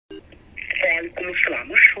ওয়ালাইকুম আসসালাম,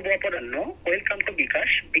 শুভ অপরাহ্ন। Welcome to bKash.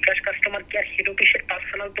 BKash customer care head অফিসের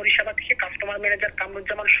পার্সোনাল পরিষেবা থেকে কাস্টমার ম্যানেজার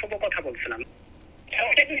কামরুজ্জামান শুভ কথা বলছিলাম।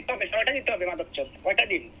 ওইটা দিতে হবে মাদকচোদ। ওইটা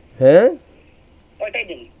দিন। হ্যাঁ, ওইটাই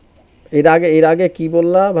দিন। এর আগে কি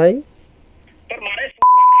বললা ভাই? তোর মারে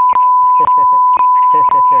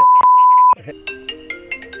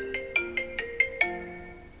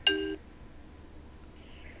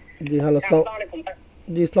জি হ্যালো, আসসালামু আলাইকুম।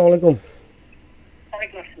 জি আসসালামু আলাইকুম।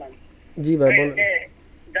 ওয়ালাইকুম আসসালাম। জি ভাই বলেন।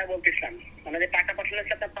 যা বলতেছিলাম, মানে যে টাকা পাঠালে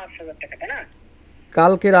আপনার 5,000 টাকা, তাই না?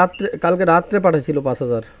 কালকে রাত্রে পাঠাইছিল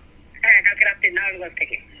 5,000। হ্যাঁ, কালকে রাত্রে নারায়ণগঞ্জ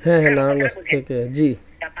থেকে। হ্যাঁ হ্যাঁ, হ্যাঁ, আমার কথাটা নারায়ণগঞ্জ বুঝেন। থেকে। জি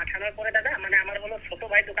তা পাঠানোর পরে দাদা, মানে আমার হলো ছোট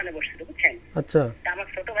ভাই দোকানে বসছিল, বুঝছেন? আচ্ছা। তা আমার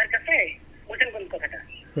ছোট ভাইয়ের কাছে, বুঝেন কোন কথাটা,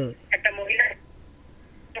 হুম, একটা মহিলা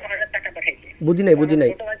 1,000 টাকা পাঠাইছে। বুঝি নাই বুঝি আমার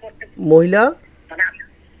নাই। ছোট ভাই করতে, মহিলা? মানে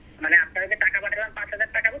মানে আপনারা যে টাকা পাঠালাম 5,000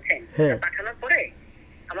 টাকা, বুঝছেন? হ্যাঁ। তা পাঠানোর পরে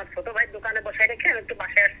আমার ছোট ভাই দোকানে বসায় রেখে আমি একটু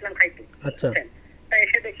বাসায় আসলাম খাইতে, আচ্ছা। বুঝছেন? তা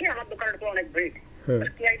এসে দেখি আমার দোকানের তো অনেক ভিড়। হুম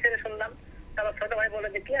কি আইসে শুনলাম। তা আমার ছোট ভাই বলে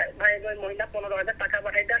যে কি ভাই, ওই মহিলা 15,000 টাকা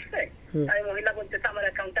পাঠাইতে আসছে। হুম তাই মহিলা বলতেছে আমার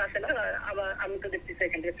অ্যাকাউন্টে আসে না, আবার আমি তো দেখতেছি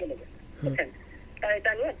এখান থেকে চলে গেছে, বুঝছেন? তাই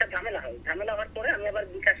এটা নিয়ে একটা ঝামেলা হয়। ঝামেলা হওয়ার পরে আমি আবার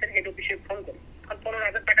বিকাশের হেড অফিসে ফোন করি। আর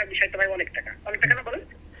 15,000 টাকার বিষয়টা ভাই অনেক টাকা, অনেক টাকা না বলেন?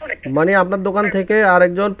 অনেক টাকা। মানে আপনার দোকান থেকে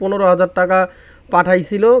আরেকজন 15,000 টাকা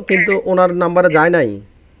পাঠাইছিল, কিন্তু ওনার নাম্বারে যায় নাই।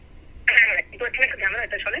 হ্যাঁ, কিন্তু এখানে একটা ঝামেলা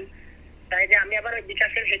হয়েছে, শোনেন। তাই যে আমি আবার ওই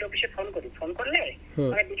বিকাশের হেড অফিসে ফোন করি। ফোন করলে হুম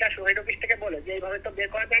মানে বিকাশ হেড অফিস থেকে বলে যে এইভাবে তো বের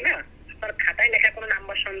করা যায় না, তার খাতায় লেখা কোনো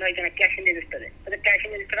নাম্বার সন্দেহ হয় কিনা ক্যাশ ইন রেজিস্টারে। ক্যাশ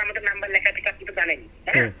ইন রেজিস্টারে আমাদের নাম্বার লেখা থেকে আপনি তো জানেন,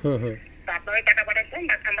 তাই না? হুম হুম হুম তো আপনার ওই টাকা পাঠাচ্ছেন,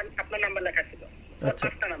 আপনার নাম্বার লেখা ছিল। আচ্ছা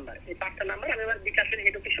 5টা নাম্বার, এই 5টা নাম্বার আমি এবার বিকাশের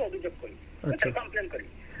হেড অফিসে অভিযোগ করি, আচ্ছা। কমপ্লেন করি।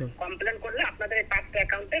 হুম। কমপ্লেন করলে আপনাদের এই 5টা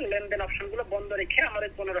অ্যাকাউন্টে লেনদেন অপশনগুলো বন্ধ রেখে আমার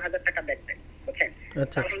ওই 15,000 টাকা ব্যাক দেয়, বুঝছেন?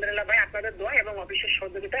 আচ্ছা আলহামদুলিল্লাহ ভাই, আপনাদের দোয়া এবং অফিসের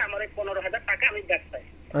সহযোগিতায় আমার ওই 15,000 টাকা আমি ব্যাক পাই।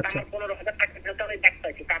 আচ্ছা। আমার 15,000 টাকা যেহেতু আমি ব্যাক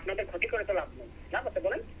পাইছি, তা আপনাদের ক্ষতি করে তো লাভ নেই, লাভ আছে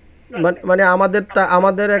বলেন? মানে আমাদের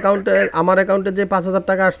অ্যাকাউন্টে, আমার অ্যাকাউন্টে যে 5,000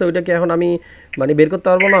 টাকা আসছে ওইটা কি এখন আমি মানে বের করতে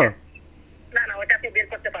পারবো না? না না, ওটা আপনি বের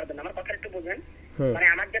করতে পারবেন না, আমার কথা একটু বুঝবেন। হুম মানে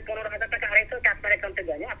আমার যে 15,000 টাকা হারাইছে ওটা আপনার অ্যাকাউন্টে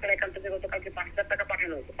যায়নি। আপনার অ্যাকাউন্টে যে গতকালকে 5,000 টাকা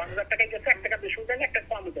পাঠানো হয়েছে, 5,000 টাকায় গেছে, 1 টাকা বেশিও যায়নি, 1 টাকা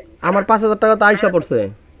কমও যায়নি। আমার 5,000 টাকা তো আইসা পড়ছে।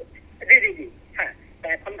 জি জি জি, হ্যাঁ। তা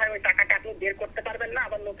এখন ভাই ওই টাকাটা আপনি বের করতে পারবেন না।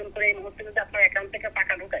 আবার নতুন করে এই মুহূর্তে যদি আপনার অ্যাকাউন্ট থেকে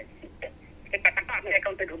টাকা ঢুকায়, সেই টাকাটা আপনার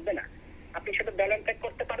অ্যাকাউন্টে ঢুকবে না। আপনি শুধু ব্যালেন্স চেক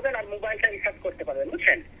করতে পারবেন আর মোবাইলটা রিচার্জ করতে পারবেন,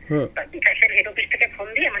 বুঝছেন? হুম তার বিকাশের হেড অফিস থেকে ফোন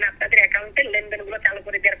দিয়ে মানে আপনাদের অ্যাকাউন্টের লেনদেনগুলো চালু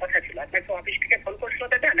করে দেওয়ার কথা ছিল। আপনাকে অফিস থেকে ফোন করছিল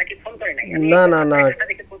দাদা, নাকি ফোন করে নাই? আমি না না না, আপনার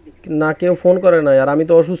দেখে ফোন দিচ্ছি। না কেউ ফোন করে নাই। আর আমি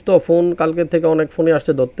তো অসুস্থ, ফোন কালকে থেকে অনেক ফোনই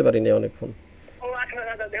আসছে, ধরতে পারিনি অনেক ফোন। ও আসলে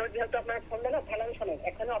দাদা, যেহেতু আপনার ফোন দেন, তাহলে আমি শোনেন,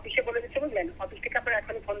 এখানে অফিসে বলে দিচ্ছে, বুঝলেন? অফিস থেকে আপনার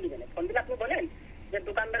এখনই ফোন দিবেন। ফোন দিলে আপনি বলেন যে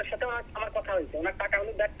দোকানদারের সাথে আমার কথা হয়েছে, ওনার টাকা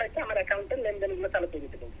উনি ব্যাক পাইছে, আমার অ্যাকাউন্টের লেনদেনগুলো চালু করে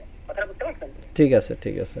দিতে বলছে। কথাটা বুঝতে পারছেন? ঠিক আছে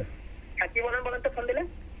ঠিক আছে। হ্যাঁ, কি বলেন বলেন তো ফোন দিলে?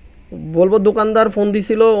 বলবো দোকানদার ফোন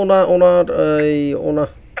দিছিল, ওনার এই ওনার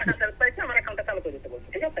টাকা ফেরত পাইছে, আমার অ্যাকাউন্টে চালু করে দিতে বলছে,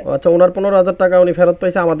 ঠিক আছে? আচ্ছা, ওনার 15,000 টাকা উনি ফেরত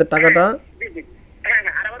পাইছে, আমাদের টাকাটা। জি জি। হ্যাঁ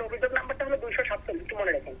হ্যাঁ, আর আমার অভিযোগ নাম্বারটা হলো 247, একটু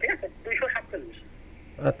মনে রাখেন, ঠিক আছে? 247।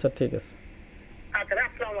 আচ্ছা ঠিক আছে। আচ্ছা ভাই,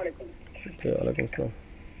 আসসালামু আলাইকুম। জি ওয়ালাইকুম আসসালাম।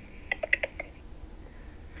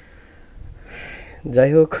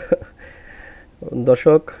 যাই হোক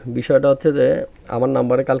দর্শক, বিষয়টা হচ্ছে যে আমার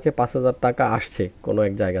নাম্বারে কালকে 5,000 টাকা আসছে কোনো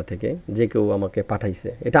এক জায়গা থেকে, যে কেউ আমাকে পাঠাইছে।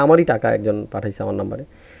 এটা আমারই টাকা, একজন পাঠাইছে আমার নাম্বারে।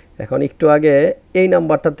 এখন একটু আগে এই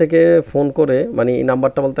নাম্বারটা থেকে ফোন করে, মানে এই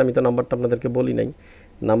নাম্বারটা বলতে আমি তো নাম্বারটা আপনাদেরকে বলি নাই।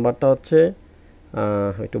 নাম্বারটা হচ্ছে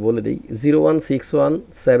একটু বলে দিই,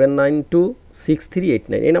 0161792638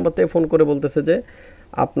 এই নাম্বার থেকে ফোন করে বলতেছে যে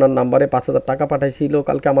আপনার নাম্বারে 5,000 টাকা পাঠাইছিল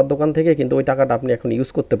কালকে আমার দোকান থেকে, কিন্তু ওই টাকাটা আপনি এখন ইউজ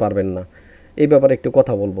করতে পারবেন না, এই ব্যাপারে একটু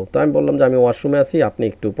কথা বলবো। তো আমি বললাম যে আমি ওয়াশরুমে আছি, আপনি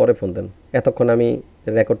একটু পরে ফোন দেন। এতক্ষণ আমি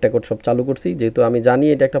রেকর্ড সব চালু করছি, যেহেতু আমি জানি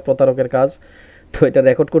এটা একটা প্রতারকের কাজ, তো এটা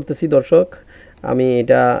রেকর্ড করতেছি দর্শক। আমি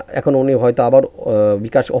এটা এখন, উনি হয়তো আবার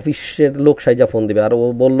বিকাশ অফিসের লোক সাইজা ফোন দিবে, আর ও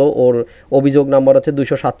বললো ওর অভিযোগ নাম্বার হচ্ছে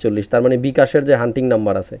 247, তার মানে বিকাশের যে হান্টিং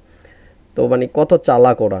নাম্বার আছে। তো মানে কত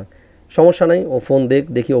চালাক ওরা। সমস্যা নাই, ও ফোন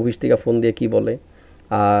দেখি অফিস থেকে ফোন দিয়ে কি বলে।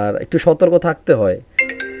 আর একটু সতর্ক থাকতে হয়।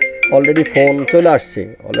 অলরেডি ফোন চলে আসছে।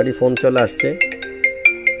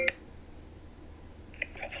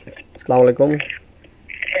 আসসালামু আলাইকুম।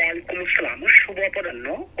 ওয়ালাইকুম আসসালাম, শুভ অপরাহ্ন।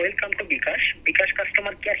 Welcome to bKash. BKash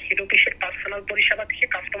customer care head অফিসের পার্সোনাল পরিষেবা থেকে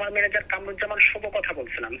কাস্টমার ম্যানেজার কামরুজ্জামান শুভ কথা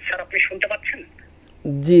বলছিলাম। স্যার, আপনি শুনতে পাচ্ছেন?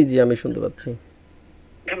 জি জি, আমি শুনতে পাচ্ছি।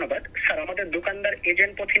 ধন্যবাদ স্যার। আমাদের দোকানদার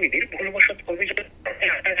এজেন্ট প্রতিনিধির ভুলবশত অভিযোগ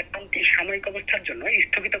আপনার অ্যাকাউন্টটি সাময়িক অবস্থার জন্য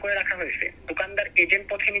স্থগিত করে রাখা হয়েছে। দোকানদার এজেন্ট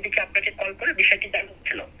প্রতিনিধিকে আপনাকে কল করে বিষয়টি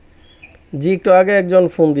জানাচ্ছিল। জি, একটু আগে একজন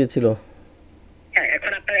ফোন দিয়েছিল। হ্যাঁ,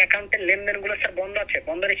 এখন আপনার অ্যাকাউন্টের লেনদেনগুলো স্যার বন্ধ আছে,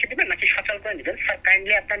 বন্ধ রেখে দিবেন নাকি সচল করে দিবেন? স্যার,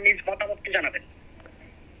 কাইন্ডলি আপনার নিজ মতামতটি জানাবেন।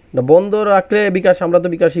 না বন্ধ রাখলে বিকাশ, আমরা তো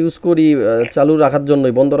বিকাশ ইউজ করি চালু রাখার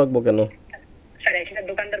জন্যই, বন্ধ রাখবো কেন? স্যার এখানে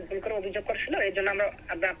দোকানদার ভুল করে অভিযোগ করছিল, এই জন্য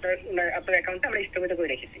আমরা আপনার অ্যাকাউন্টটা আমরা স্থগিত করে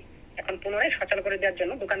রেখেছি। এখন পুনরায় সচল করে দেওয়ার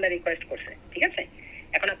জন্য দোকানদার রিকোয়েস্ট করছে, ঠিক আছে?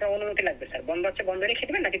 এখন আপনার অনুমতি লাগবে স্যার, বন্ধ হচ্ছে বন্ধ রেখে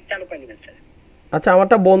দিবেন নাকি চালু করে দিবেন স্যার? আচ্ছা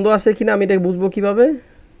আমারটা বন্ধ আছে কিনা আমি এটা বুঝবো কিভাবে?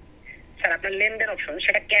 স্যার আপনার লেনদেন অপশন,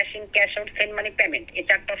 সেটা cash in, cash out, send money, payment, এই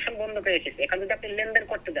 4টা অপশন বন্ধ করে রেখেছি। এখন যদি আপনি লেনদেন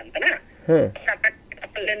করতে যান, তাই না, হ্যাঁ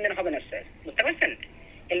আপনার লেনদেন হবে না স্যার, বুঝতে পারছেন?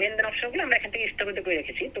 এই লেনদেন অপশনগুলো আমরা এখান থেকে স্থগিত করে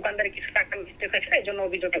রেখেছি। দোকানদারের কিছু টাকা মিস্টেক হয়েছে, এই জন্য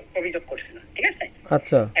অভিযোগ করছিল, ঠিক আছে?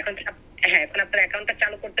 আচ্ছা এখন হ্যাঁ, এখন আপনার অ্যাকাউন্টটা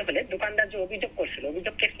চালু করতে হলে দোকানদার যে অভিযোগ করছিল,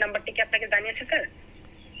 অভিযোগ কেস নাম্বারটি কি আপনাকে জানিয়েছে স্যার?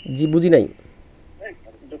 জি বুঝি নাই।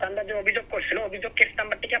 দোকানদার যে অভিযোগ করছিল, অভিযোগ কেস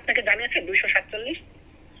নাম্বারটি কি আপনাকে জানিয়েছে? 247।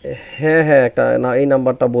 হ্যাঁ হ্যাঁ একটা না এই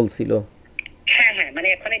নাম্বারটা বলছিল। হ্যাঁ হ্যাঁ, মানে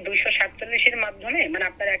এখন এই 247 এর মাধ্যমে মানে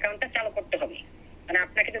আপনার অ্যাকাউন্টটা চালু করতে হবে। মানে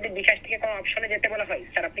আপনাকে যদি বিকাশ থেকে কোনো অপশনে যেতে বলা হয়,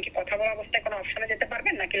 স্যার আপনি কি কথা বলা অবস্থায় কোনো অপশনে যেতে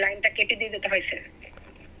পারবেন নাকি লাইনটা কেটে দিয়ে যেতে হয় স্যার?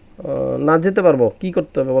 না যেতে পারবো, কি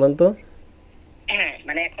করতে হবে বলেন তো? হ্যাঁ,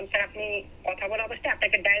 মানে এখন স্যার আপনি কথা বলা অবস্থায়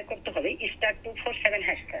আপনাকে ডায়াল করতে হবে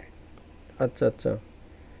 *247# স্যার। আচ্ছা আচ্ছা।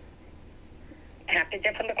 হ্যাঁ, আপনি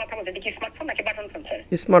যে ফোনে কথা বলছেন, এটা কি স্মার্টফোন নাকি বাটন ফোন স্যার?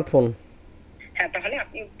 স্মার্টফোন। হ্যাঁ, তাহলে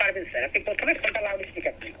আপনি পারবেন স্যার। আপনি প্রথমে ফোনটা লাউড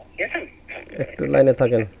স্পিকার দিন, ঠিক আছে? একটু লাইনে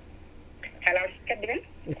থাকেন। হ্যাঁ, লাউড স্পিকার দিবেন।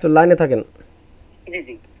 একটু লাইনে থাকেন। জি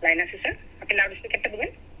জি, লাইন আছে স্যার। আপনি লাউড স্পিকারটা দিবেন।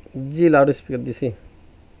 জি লাউড স্পিকার দিছি।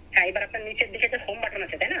 হ্যাঁ, এবার আপনার নিচের দিকে যে হোম বাটন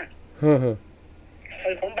আছে, তাই না? হুম হুম।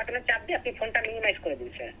 ওই হোম বাটনের চাপ দিয়ে আপনি ফোনটা মিনিমাইজ করে দিন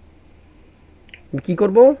স্যার। কি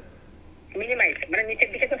করব? মিনিমাইজ মানে নিচের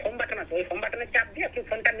দিকে যে হোম বাটন আছে, ওই হোম বাটনের চাপ দিয়ে আপনি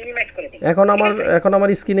ফোনটা মিনিমাইজ করে দিন। এখন আমার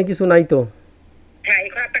স্ক্রিনে কিছু নাই তো। হ্যাঁ,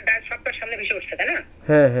 এখন আপনার ডায়াল সফটওয়্যার সামনে ভেসে উঠছে, তাই না?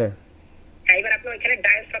 হ্যাঁ হ্যাঁ। হ্যাঁ, এবার আপনি ওইখানে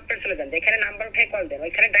ডায়াল সফটওয়্যার চলে যান, যেখানে নাম্বার উঠে কল দেন,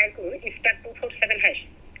 ওইখানে ডায়াল করুন *247#।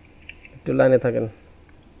 একটু লাইনে থাকেন।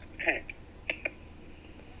 হ্যাঁ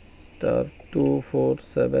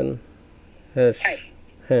 *247#। হ্যাঁ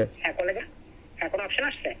হ্যাঁ হ্যাঁ, কলে যান। হ্যাঁ, কোনো অপশন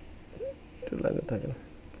আসছে? একটু লাইনে থাকেন।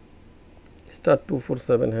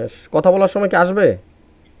 *247#। কথা বলার সময় কি আসবে?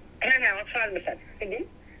 হ্যাঁ হ্যাঁ, অপশন আসবে স্যার, দিন।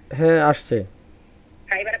 হ্যাঁ আসছে।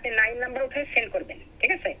 হ্যাঁ, এবার আপনি 9 নাম্বার উঠে সেন্ড করবেন,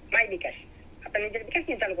 ঠিক আছে? মাই বিকাশ, আপনার নিজের বিকাশ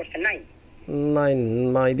নিয়ে চালু করছেন 9। 9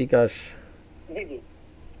 মাই বিকাশ। জি জি।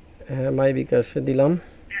 হ্যাঁ মাই বিকাশে দিলাম।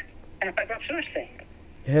 হ্যাঁ, তারপর অপশন আসছে?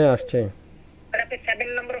 হ্যাঁ আসছে। আর আপনি 7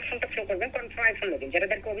 নাম্বার অপশনটা ফিল করবেন, কনফার্ম আইফোন লগইন,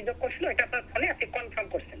 যেটাদেরকে অভিযোগ করছিল এটা আপনার ফোনে আপনি কনফার্ম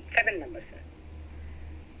করছেন। 7 নাম্বার স্যার।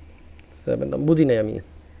 7 নাম্বার বুঝি নাই আমি।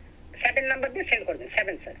 7 নাম্বার দিয়ে সেন্ড করবেন,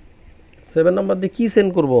 7 স্যার। 7 নাম্বার দিয়ে কি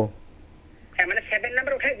সেন্ড করব? হ্যাঁ, মানে 7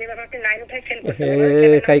 নাম্বার উঠায় যেভাবে আপনি 9 উঠায় সেন্ড করছেন,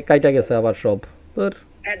 কাইটা গেছে আবার সব তোর।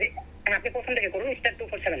 হ্যাঁ হ্যাঁ, আপনি প্রথম থেকে করুন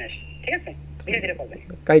 *247#, ঠিক আছে? ধীরে ধীরে করবেন।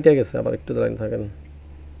 কাইটা গেছে আবার, একটু লাইনে থাকেন।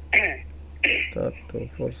 হ্যাঁ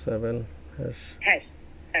 *247#। হ্যাঁ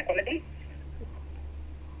হ্যাঁ, কলে দিন।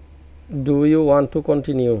 Do you want to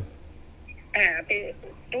continue? হ্যাঁ, আপনি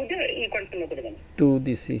 2 দিয়ে কন্টিনিউ করে দেন। 2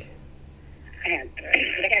 দিছি। হ্যাঁ,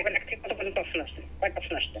 দেখেন এখন এক থেকে কত পর্যন্ত অপশন আসছে, কয়টা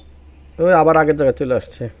অপশন আসছে? ওই আবার আগের জায়গায় চলে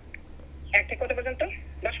আসছে। 1 থেকে কত পর্যন্ত?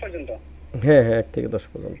 10 পর্যন্ত। হ্যাঁ হ্যাঁ 1 থেকে 10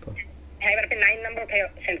 পর্যন্ত। হ্যাঁ, এবার আপনি 9 নাম্বার উঠে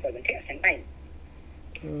সেন্ড করবেন, ঠিক আছে? 9।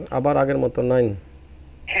 আবার আগের মতো 9।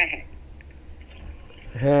 হ্যাঁ হ্যাঁ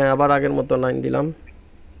হ্যাঁ আবার আগের মতো 9 দিলাম।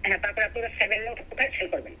 হ্যাঁ, তারপরে আপনি 7 উঠে সেন্ড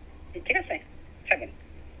করবেন, ঠিক আছে? 7,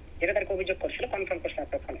 যেটা তার অভিযোগ করছিল, কনফার্ম করছে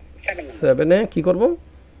আপনার ফোনে। 7 নাম্বার। 7 এ কি করব?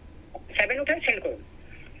 7 উঠে সেন্ড করুন।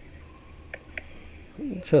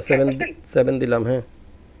 আচ্ছা 7 দিলাম। হ্যাঁ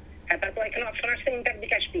হ্যাঁ, তারপর এখানে অপশন আসছে ইন্টার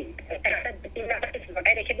বিকাশ পিন। পিন নাম্বারটা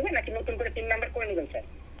ওটাই রেখে দিবেন নাকি নতুন করে পিন নাম্বার করে নেবেন স্যার?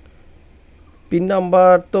 পিন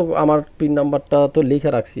নাম্বার তো আমার পিন নাম্বারটা তো লিখে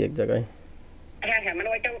রাখছি এক জায়গায়। হ্যাঁ হ্যাঁ, মানে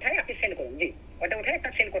ওইটা উঠাই আপনি সেন্ড করুন। জি, ওইটা উঠাই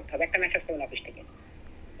একটা সেন্ড করতে হবে, একটা মেসেজ করুন অফিস থেকে।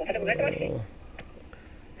 ওখানে বুঝাতে পারছি?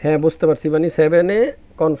 হ্যাঁ বুঝতে পারছি, মানে 7 এ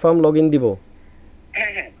কনফার্ম লগইন দিব।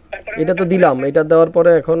 হ্যাঁ হ্যাঁ, তারপরে এটা তো দিলাম, এটা দেওয়ার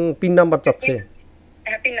পরে এখন পিন নাম্বার চাচ্ছে।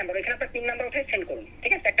 হ্যাঁ, পিন নাম্বার, এখানে আপনার পিন নাম্বার উঠাই সেন্ড করুন,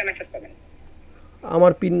 ঠিক আছে? একটা মেসেজ পাবেন।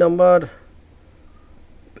 আমার পিন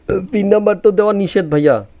নাম্বার তো দেওয়া নিষেধ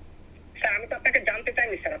ভাইয়া। স্যার আমি তো আপনাকে জানতে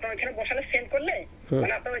চাইনি স্যার, আপনার ওইখানে বসালে সেন্ড করলে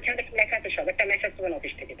মানে আপনার ওইখানে লেখা আছে সব, একটা মেসেজ পাবেন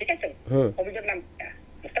অফিস থেকে, ঠিক আছে? অভিযোগ নাম,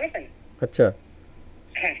 বুঝতে পারছেন? আচ্ছা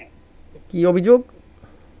হ্যাঁ হ্যাঁ, কি অভিযোগ?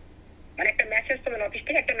 মানে একটা মেসেজ পাবেন অফিস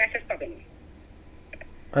থেকে, একটা মেসেজ পাবেন।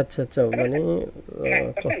 আচ্ছা আচ্ছা, মানে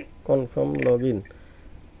কনফার্ম লগইন।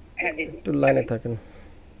 হ্যাঁ জি একটু লাইনে থাকেন।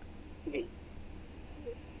 জি।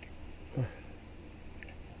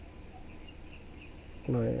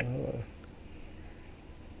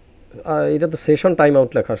 এটা তো সেশন টাইম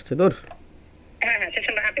আউট লেখা আসছে তোর। হ্যাঁ হ্যাঁ,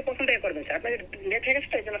 সেশনটা আপনি প্রথম থেকে করবেন স্যার, আপনার লেট হয়ে গেছে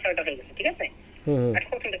তো এই জন্য স্যার, হয়ে গেছে, ঠিক আছে? আর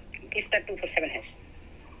প্রথম থেকে *247#।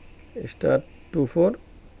 *247#।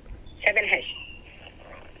 7#।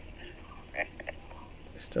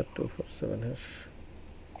 *247#।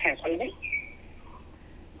 হ্যাঁ বলবেন।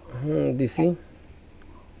 দিছি।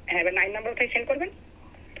 হ্যাঁ এবার 9 নাম্বার থেকে সেন্ড করবেন।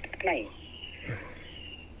 9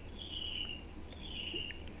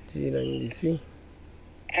 জি 9 দিছি।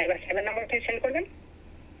 হ্যাঁ এবার 7 নাম্বার থেকে সেন্ড করবেন।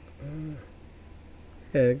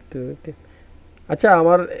 1 2 3। আচ্ছা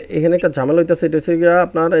আমার এখানে একটা ঝামেলা হইতেছে, এটা হচ্ছে গিয়া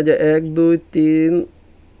আপনার এই যে 1 2 3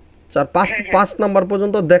 4 5 নাম্বার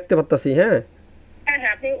পর্যন্ত দেখতে পারতাছি। হ্যাঁ হ্যাঁ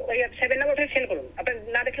হ্যাঁ আপনি ওই 7 নাম্বার থেকে সেন্ড করুন, আপনার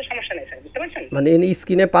না দেখলে সমস্যা নেই স্যার, বুঝতে পারছেন? মানে এই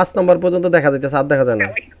স্ক্রিনে 5 নাম্বার পর্যন্ত দেখা যাইতেছে, আর দেখা যায় না।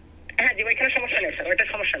 হ্যাঁ জি ওইখানে সমস্যা নেই স্যার, ওইটা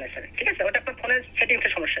সমস্যা নেই স্যার, ঠিক আছে? ওটা আপনার ফোনের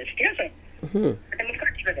সেটিংসের সমস্যা আছে, ঠিক আছে? এটা মিস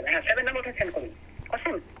করে ঠিক আছে। হ্যাঁ 7 নাম্বার থেকে সেন্ড করুন।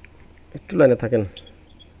 করছেন? একটু লাইনে থাকেন,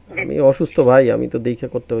 আমি অসুস্থ ভাই, আমি তো দেখে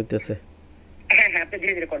করতে হইতেছে। হ্যাঁ হ্যাঁ আপনি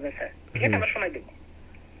ধীরে ধীরে করবেন স্যার, ঠিক আছে? আমরা সময় দেব।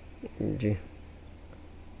 জি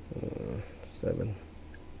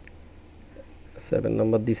 7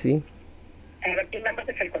 নাম্বার দিছি। এবার 3 নাম্বার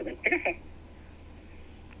থেকে সেন্ড করবেন, ঠিক আছে?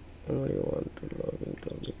 I want to log into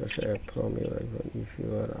Bikash app from your iPhone if you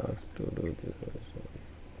are asked to do this.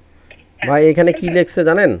 ভাই এখানে কি লেখছে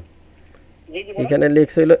জানেন? জি জি এখানে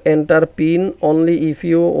লেখছে হলো enter pin only if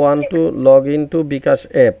you want to log into Bikash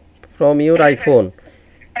app from your iPhone.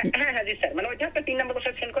 হ্যাঁ হ্যাঁ জি স্যার, মানে ওইটা আপনি 3 নাম্বার বসে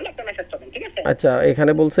সেন্ড করলে আপনার মেসেজ পাবেন, ঠিক আছে? আচ্ছা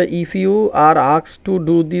এখানে বলছে if you are asked to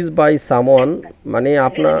do this by someone, মানে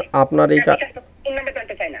আপনার এই 3 নাম্বার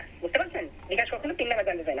জানতে চাই না, বুঝতে পারছেন? বিকাশ কখনো 3 নাম্বার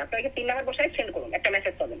জানতে চাই না, আপনি 3 নাম্বার বসে সেন্ড করুন, একটা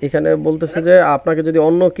মেসেজ পাবেন। এখানে বলতেছে যে আপনাকে যদি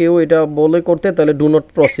অন্য কেউ এটা বলে করতে তাহলে ডু নট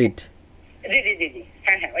প্রসিড। জি জি জি জি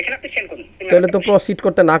হ্যাঁ হ্যাঁ ওইখানে আপনি সেন্ড করুন। তাহলে তো প্রসিড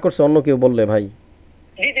করতে না করছে অন্য কেউ বললে ভাই।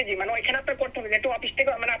 জি জি জি মানে ওইখানে আপনার করতে হবে, যেহেতু অফিস থেকে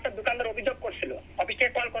মানে আপনার দোকানদার অভিযোগ করছিল, অফিস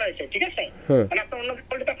থেকে কল করা হয়েছে, ঠিক আছে? মানে আপনার অন্য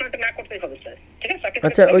বলতে তো আপনার এটা না করতেই হবে স্যার, ঠিক আছে?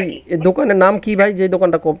 আচ্ছা ওই দোকানের নাম কি ভাই, যে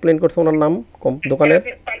দোকানটা কমপ্লেন করছে ওনার নাম দোকানের?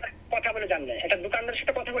 কথা বলে জানবেন, এটা দোকানদারের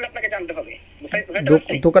সাথে কথা বলে আপনাকে জানতে হবে।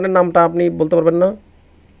 দোকানের নামটা আপনি বলতে পারবেন না?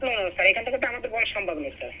 স্যার এখান থেকে তো আমাদের বলা সম্ভব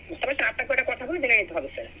নেই স্যার, বুঝতে পারছেন? আপনাকে ওটা কথা বলে জেনে নিতে হবে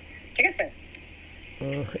স্যার, ঠিক আছে?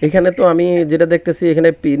 এখানে তো আমি যেটা দেখতেছি এখানে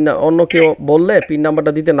পিন অন্য কেউ বললে পিন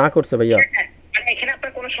নাম্বারটা দিতে না করছে ভাইয়া। মানে এখানে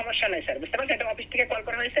আপনার কোনো সমস্যা নেই স্যার, বুঝতে পারছেন? এটা অফিস থেকে কল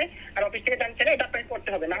করা হয়েছে, আর অফিস থেকে জানছে এটা আপনাকে করতে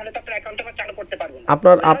হবে, না হলে তো আপনার অ্যাকাউন্ট আবার চালু করতে পারবেন না।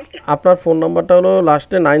 আপনার ফোন নাম্বারটা হলো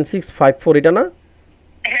লাস্টে 9654, এটা না?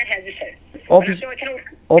 হ্যাঁ হ্যাঁ জি স্যার। অফিস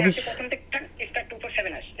প্রথম থেকে স্টার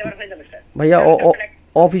 247 আসে, এবার হয়ে যাবে স্যার। ভাইয়া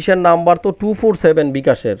অফিসের নাম্বার তো 247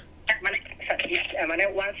 বিকাশের। মানে মানে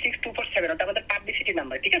 16247 ওটা আমাদের পাবলিসিটি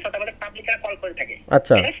নাম্বার, ঠিক আছে? ওটা আমাদের পাবলিকরা কল করে থাকে,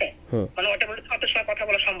 আচ্ছা ঠিক আছে? মানে ওটা বলতে কত সময় কথা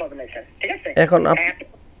বলা সম্ভব নয় স্যার, ঠিক আছে? এখন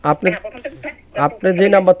আপনি যে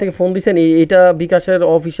নাম্বার থেকে ফোন দিয়েছেন এইটা বিকাশের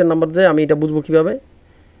অফিসের নাম্বার, যে আমি এটা বুঝবো কিভাবে?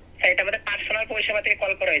 এটা আমাদের পার্সোনাল পরিষেবা থেকে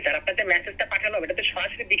কল করা হয়েছে, আর আপনার যে মেসেজটা পাঠানো হবে এটা তো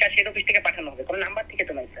সরাসরি বিকাশের অফিস থেকে পাঠানো হবে, কোনো নাম্বার থেকে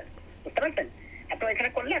তো নয় স্যার, বুঝতে পারছেন? আপনি এখানে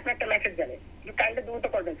করলে আপনার একটা মেসেজ যাবে, কিন্তু কাইন্ডলি দ্রুত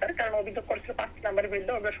করবেন স্যার, কারণ অভিযোগ করছে 5 নাম্বারের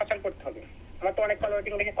বিরুদ্ধে, ওগুলো সচল করতে হবে। আমরা তো অনেক কল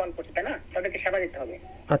ওয়েটিং দেখে কল করছি, তাই না? তাদেরকে সেবা দিতে হবে।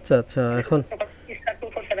 আচ্ছা আচ্ছা এখন স্টার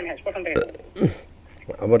 247 হ্যাশ প্রথম থেকে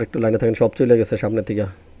আবার একটু লাইনে থাকেন, সব চলে গেছে সামনে থেকে।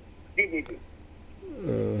 জি জি জি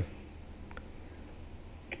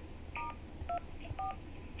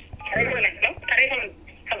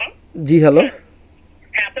জি হ্যালো।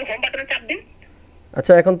 হ্যাঁ আপনি হোম বাটনে চাপ দিন।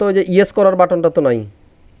 আচ্ছা এখন তো ওই যে ইয়েস করার বাটনটা তো নাই।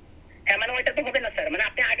 হ্যাঁ মানে ওইটা তো হবে না স্যার, মানে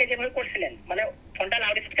আপনি আগে যেভাবে করছিলেন, মানে ফোনটা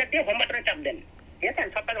লাউড স্পিকার দিয়ে হোম বাটনে চাপ দেন, ঠিক আছে?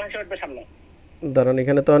 সব কাজ ভাষা উঠবে সামনে। দাঁড়ান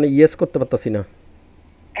এখানে তো আমি ইয়েস করতে পারতাছি না।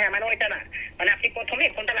 হ্যাঁ মানে ওইটা না, মানে আপনি প্রথমে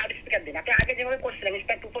ফোনটা লাউড স্পিকার দিন, আপনি আগে যেভাবে করছিলেন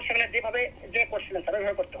স্টার 247 এর যেভাবে যে করছিলেন স্যার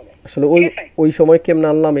ওইভাবে করতে হবে। আসলে ওই সময় কেমন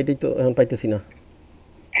আনলাম এটাই তো এখন পাইতেছি না।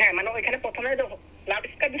 হ্যাঁ মানে ওইখানে প্রথমে লাউড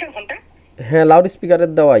স্পিকার দিয়েছেন ফোনটা। হ্যাঁ লাউড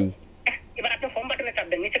স্পিকারের দেওয়াই। এবার আপনি হোম বাটনে চাপ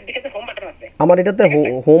দেন, নিচের দিকে যে হোম বাটন আছে। আমার এটাতে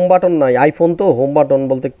হোম বাটন নাই, আইফোন তো হোম বাটন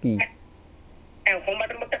বলতে কি? হ্যাঁ হোম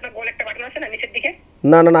বাটন বলতে আপনার গোল একটা বাটন আছে না নিচের দিকে?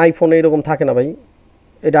 না না না আইফোনে এরকম থাকে না ভাই,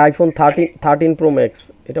 এটা আইফোন 13 প্রো ম্যাক্স,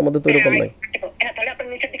 এটার মধ্যে তো এরকম নাই। হ্যাঁ তাহলে আপনার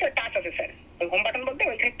নিচের দিকে টাচ আছে স্যার, ওই হোম বাটন বলতে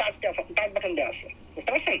ওইখানে টাচ বাটন দেওয়া আছে, বুঝতে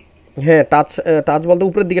পারছেন? হ্যাঁ টাচ বলতে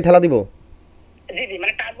উপরের দিকে ঠেলা দিব? জি জি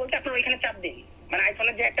মানে টাচ বলতে আপনি ওইখানে চাপ দিন, মানে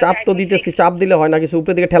আইফোনের যে একটা চাপ তো দিতেছি, চাপ দিলে হয় না কিছু,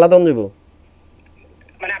 উপরের দিকে ঠেলা দেন যাবো।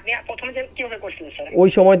 মানে আপনি প্রথমে যে কিভাবে করছিলেন স্যার? ওই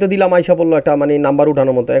সময় তো দিলাম আইসা বললো একটা মানে নাম্বার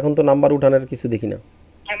উঠানোর মতো, এখন তো নাম্বার উঠানোর কিছু দেখি না।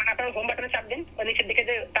 হ্যাঁ মানে আপনার হোম বাটনে চাপ দিন, ওই নিচের দিকে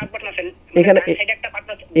যে টাচ বাটন আছে এখানে একটা বাটন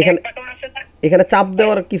আছে, বাটন আছে স্যার। এখানে চাপ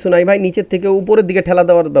দেওয়ার কিছু নাই ভাই, নিচের থেকে উপরের দিকে ঠেলা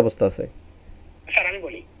দেওয়ার ব্যবস্থা আছে। স্যার আমি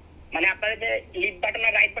বলি, মানে আপনার যে লিফট বাটন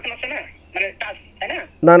আর রাইট বাটন আছে না, মানে টাচ, তাই না?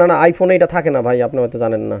 না না না আইফোনে এটা থাকে না ভাই, আপনি হয়তো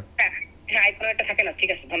জানেন না। হ্যাঁ হ্যাঁ আইফোনে এটা থাকে না, ঠিক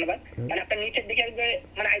আছে ধন্যবাদ। মানে আপনার নিচের দিকে যে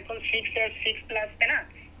মানে আইফোন 6 এর 6 প্লাস, তাই না?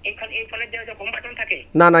 এই ফোনের যে হোম বাটন থাকে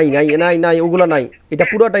না নাই ওগুলো নাই, এটা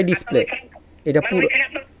পুরোটাই ডিসপ্লে। এটা পুরো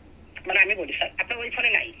মানে আমি বলি স্যার আপনার ওই ফোনে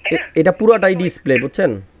নাই, তাই না? এটা পুরোটাই ডিসপ্লে,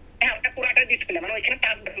 বুঝছেন? হ্যাঁ ওটা পুরোটাই ডিসপ্লে, মানে ওইখানে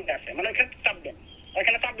টাচ বাটন আছে, মানে ওইখানে চাপ দেন,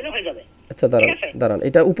 ওইখানে চাপ দিলে হয়ে যাবে। আচ্ছা ঠিক দাঁড়ান আছে? দাঁড়ান,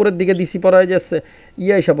 এটা উপরের দিকে দিছি পড়া যে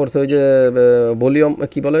ইয়ে এসে পড়ছে ওই যে ভলিউম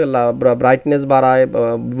কি বলে ব্রাইটনেস বাড়ায়,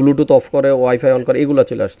 ব্লুটুথ অফ করে, ওয়াইফাই অন করে, এগুলো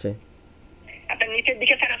চলে আসছে। আপনার নিচের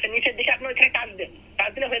দিকে স্যার আছে, নিচের দিকে আপনি ওইখানে টাচ দেন,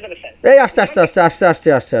 টাচ দিলে হয়ে যাবে স্যার। এই আসছে আসছে আসছে আসছে আসছে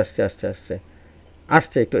আসছে আসছে আসছে আসছে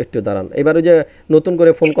আসছে, একটু একটু দাঁড়ান। এবার ওই যে নতুন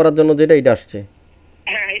করে ফোন করার জন্য যেটা এটা আসছে।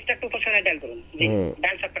 হ্যাঁ, স্টার 247 ডায়াল করুন। জি,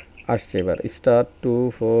 ডায়াল সাপোর্ট। আসছে এবার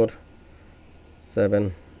 *247।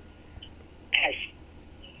 হ্যাঁ,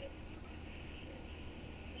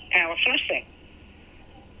 হ্যাঁ, অপশন আসছে।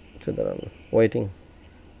 আচ্ছা দাঁড়ান, ওয়েটিং।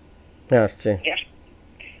 হ্যাঁ আসছে। জাস্ট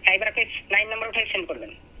হ্যাঁ, এবার আপনি 9 নাম্বার উঠে সেন্ড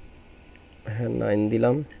করবেন। হ্যাঁ 9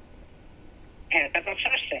 দিলাম। হ্যাঁ, তারপর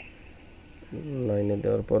অপশন আসছে। 9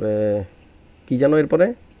 দেওয়ার পরে কি জানো এরপরে?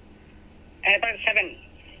 হ্যাঁ, এবার 7,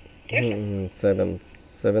 ঠিক আছে?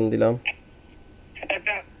 7 দিলাম।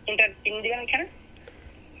 তারপর ইন্টার পিন দিবেন এখানে।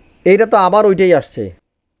 এইটা তো আবার ওইটাই আসছে।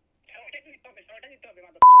 ওটা দিতে হবে, ওটা দিতে হবে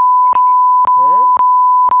মাদারচোদ, ওটা দিন, হ্যাঁ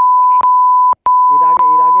ওটাই দিন।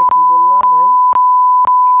 এর আগে কি বললা ভাই?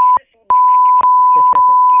 তোর মারে সুদান খান কি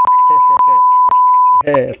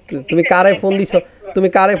হ্যাঁ তুমি কারে ফোন দিছো, তুমি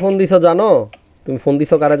কারে ফোন দিছো জানো? তুমি ফোন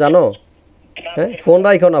দিছো কারে জানো? হ্যাঁ ফোন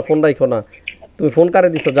রাখো না, ফোন রাখো না। তুমি ফোন কারে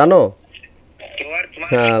দিছো জানো?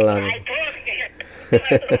 হ্যাঁ লাগে।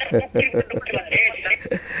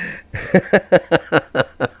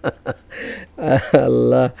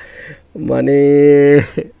 আল্লাহ, মানে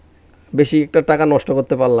বেশি একটা টাকা নষ্ট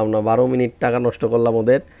করতে পারলাম না, 12 মিনিট টাকা নষ্ট করলাম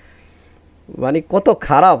ওদের। মানে কত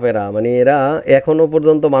খারাপ এরা, মানে এরা এখনো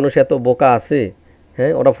পর্যন্ত মানুষ এত বোকা আছে।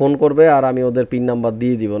 হ্যাঁ ওরা ফোন করবে আর আমি ওদের পিন নাম্বার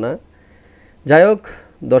দিয়ে দিব না। যাই হোক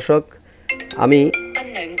দর্শক, আমি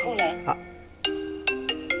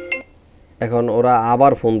এখন ওরা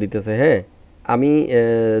আবার ফোন দিতেছে। হ্যাঁ আমি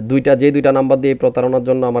দুইটা নাম্বার দিয়ে প্রতারণার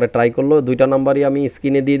জন্য আমার ট্রাই করলো, দুইটা নাম্বারই আমি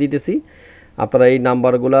স্ক্রিনে দিয়ে দিতেছি। আপনারা এই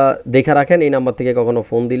নাম্বারগুলা দেখে রাখেন, এই নাম্বার থেকে কখনো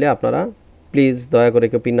ফোন দিলে আপনারা প্লিজ দয়া করে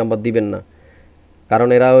কেউ পিন নাম্বার দিবেন না। কারণ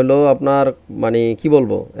এরা হলো আপনার মানে কি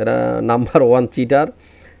বলবো, এরা নাম্বার 1 চিটার।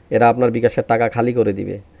 এরা আপনার বিকাশের টাকা খালি করে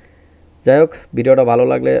দিবে। যাই হোক, ভিডিওটা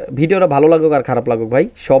ভালো লাগুক আর খারাপ লাগুক ভাই,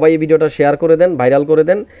 সবাই এই ভিডিওটা শেয়ার করে দেন, ভাইরাল করে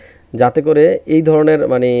দেন, যাতে করে এই ধরনের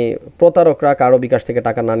মানে প্রতারকরা কারো বিকাশ থেকে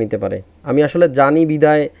টাকা না নিতে পারে। আমি আসলে জানি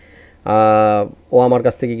বিদায় ও আমার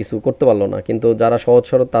কাছ থেকে কিছু করতে পারলো না, কিন্তু যারা সহজ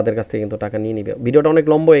সরল তাদের কাছ থেকে কিন্তু টাকা নিয়ে নিবে। ভিডিওটা অনেক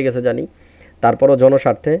লম্বা হয়ে গেছে জানি, তারপরও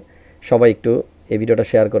জনস্বার্থে সবাই একটু এই ভিডিওটা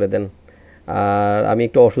শেয়ার করে দেন। আর আমি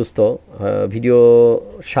একটু অসুস্থ, ভিডিও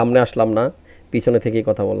সামনে আসলাম না, পিছনে থেকেই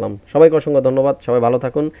কথা বললাম। সবাইকে অসংখ্য ধন্যবাদ, সবাই ভালো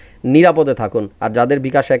থাকুন, নিরাপদে থাকুন, আর যাদের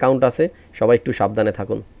বিকাশ অ্যাকাউন্ট আছে সবাই একটু সাবধানে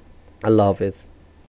থাকুন। আল্লাহ হাফেজ।